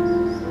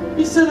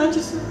 He said, I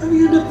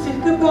begin to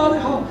think about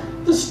how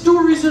the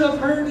stories that I've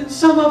heard, and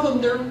some of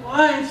them, their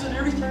lives and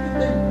everything that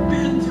they've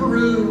been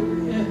through.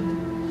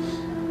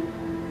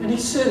 And he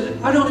said,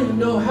 I don't even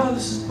know how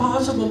this is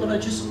possible, but I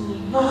just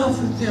love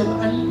them.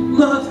 I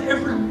love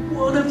every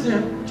one of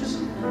them.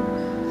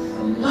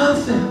 I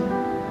love them.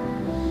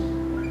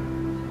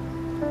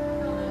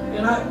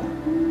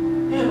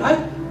 And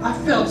I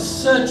felt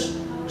such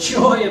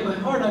joy in my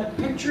heart. I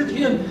pictured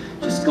him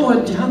just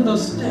going down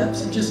those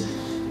steps and just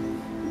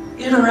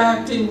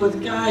interacting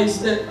with guys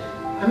that,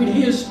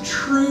 he's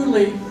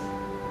truly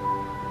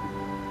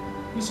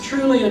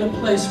in a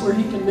place where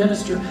he can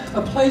minister,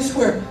 a place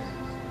where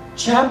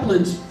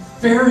chaplains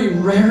very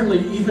rarely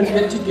even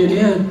get to get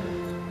in.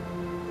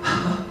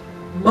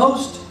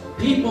 Most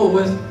people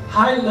with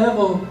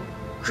high-level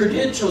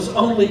credentials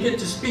only get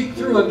to speak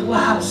through a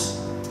glass.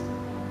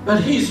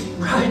 But He's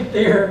right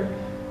there,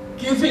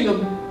 giving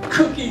them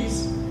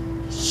cookies,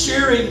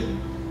 sharing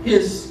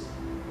His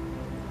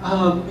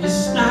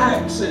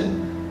snacks, and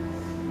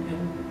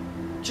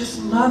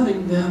just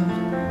loving them.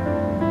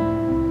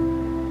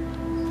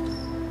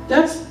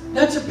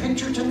 That's a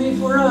picture to me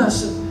for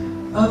us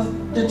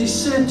of the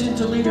descent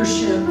into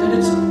leadership, that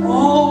it's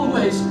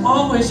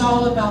always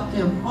all about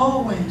them.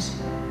 Always.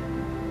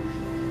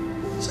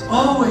 It's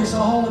always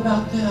all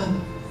about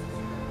them.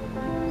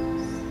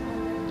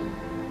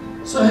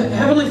 So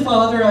Heavenly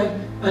Father,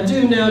 I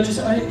do now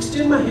I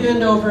extend my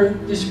hand over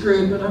this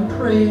group, and I'm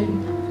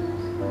praying,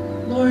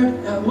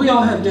 Lord, we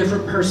all have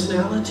different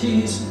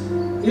personalities.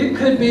 It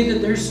could be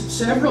that there's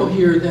several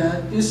here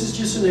that this is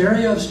just an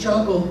area of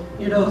struggle,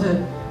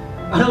 that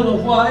I don't know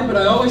why, but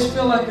I always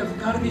feel like I've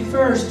got to be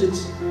first.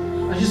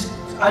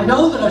 I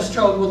know that I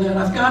struggle with that.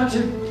 I've got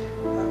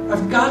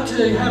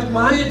to have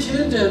my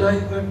agenda, and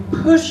I'm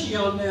pushy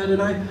on that,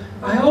 and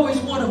I always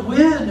want to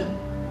win.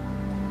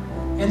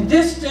 And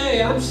this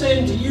day, I'm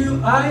saying to you,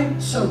 I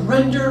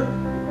surrender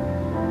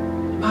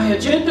my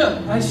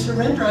agenda. I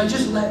surrender. I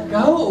just let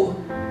go.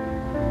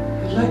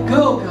 I let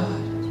go,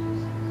 God.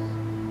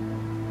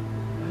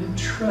 I'm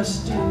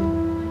trusting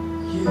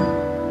you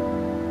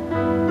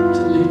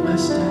to lead my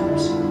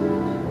steps.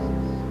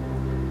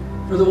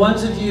 For the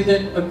ones of you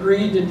that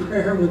agreed in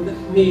prayer with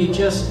me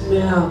just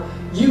now,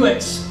 you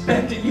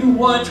expect it. You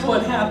watch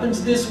what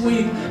happens this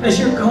week as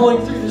you're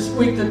going through this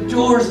week, the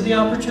doors and the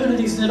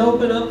opportunities that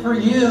open up for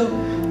you,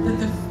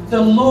 that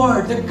the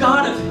Lord, the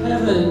God of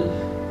heaven,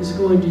 is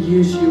going to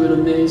use you in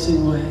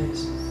amazing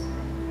ways.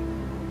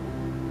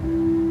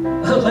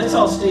 Let's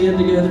all stand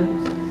together.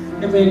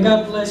 And may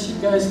God bless you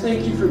guys.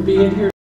 Thank you for being here.